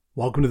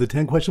Welcome to the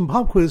 10-question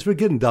pop quiz for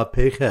Gittin Daf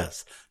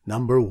Peiches.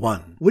 Number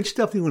 1. Which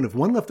stuff do you want if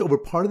one left over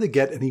part of the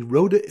get and he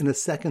wrote it in a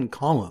second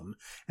column,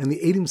 and the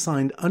Adim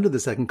signed under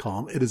the second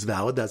column, it is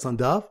valid? That's on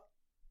Daf.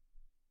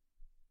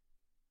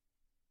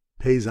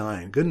 Pei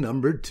Zayin. Good.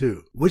 Number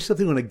 2. Which stuff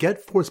do you want to get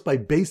forced by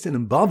Beis Din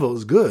and Bavo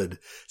is good,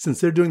 since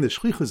they're doing the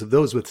shlichus of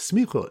those with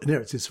smicha in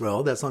Eretz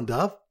Yisrael? That's on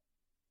Daf.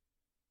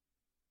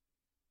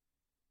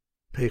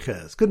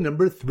 Peiches. Good.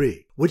 Number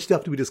 3. Which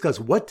stuff do we discuss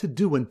what to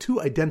do when two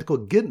identical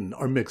Gittin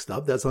are mixed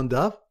up? That's on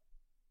Daf.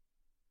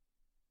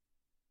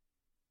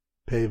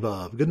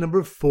 Peivav. Good.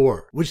 Number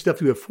 4. Which stuff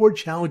do we have 4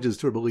 challenges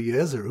to Rabbi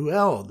Eliezer, who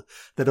held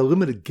that a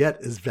limited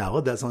get is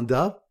valid? That's on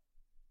Daf.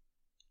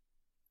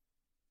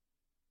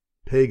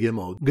 Pei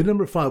Gimel. Good.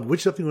 Number 5.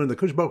 Which stuff do we learn the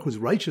Kodesh Baruch Hu's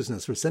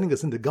righteousness for sending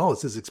us into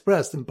Galus is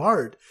expressed in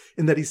part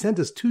in that he sent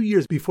us 2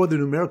 years before the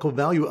numerical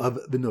value of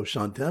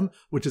V'noshantem,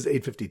 which is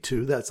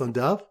 852. That's on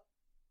Daf.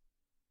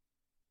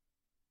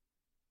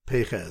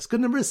 Peiches.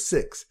 Good. Number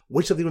 6.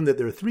 Which of the women that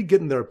there are 3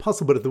 Gittin that are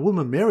possible, but if the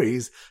woman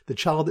marries, the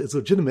child is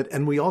legitimate,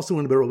 and we also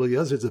learn about Rabbi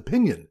Eliezer's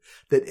opinion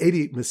that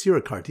 80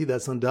 Mesira Karti,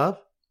 that's on Daf.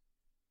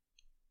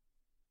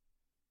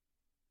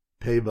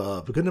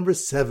 Peivav. Good. Number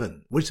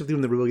 7. Which of the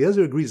women that Rabbi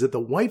Eliezer agrees that the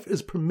wife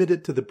is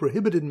permitted to the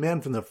prohibited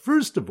man from the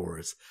first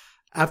divorce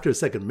after a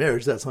second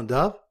marriage, that's on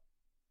Daf.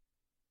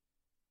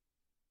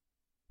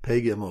 Pei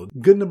Gimel.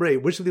 Good. Number 8.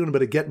 Which of the one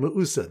about a get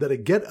meusa, that a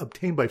get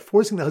obtained by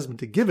forcing the husband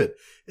to give it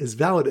is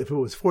valid if it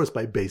was forced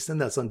by Beis Din?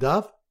 That's on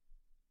Daf.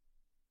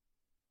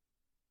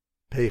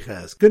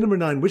 Peiches. Good. Number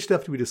 9. Which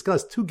stuff do we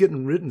discuss? 2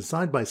 Gittin written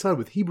side by side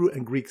with Hebrew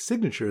and Greek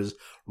signatures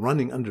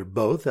running under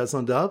both? That's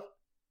on Daf.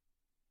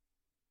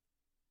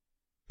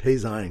 Pei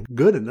Zayin.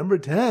 Good. And number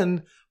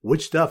 10.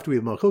 Which stuff do we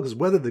have machlokas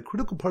whether the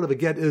critical part of a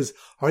get is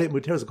Harayat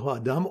Muteres Kol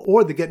Adam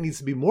or the get needs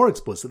to be more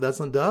explicit?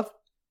 That's on Daf.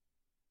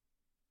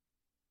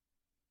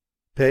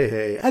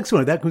 Hey,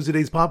 excellent. That concludes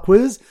today's pop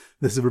quiz.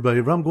 This is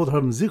everybody from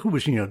Goldharm Zichu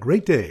wishing you a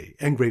great day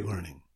and great learning.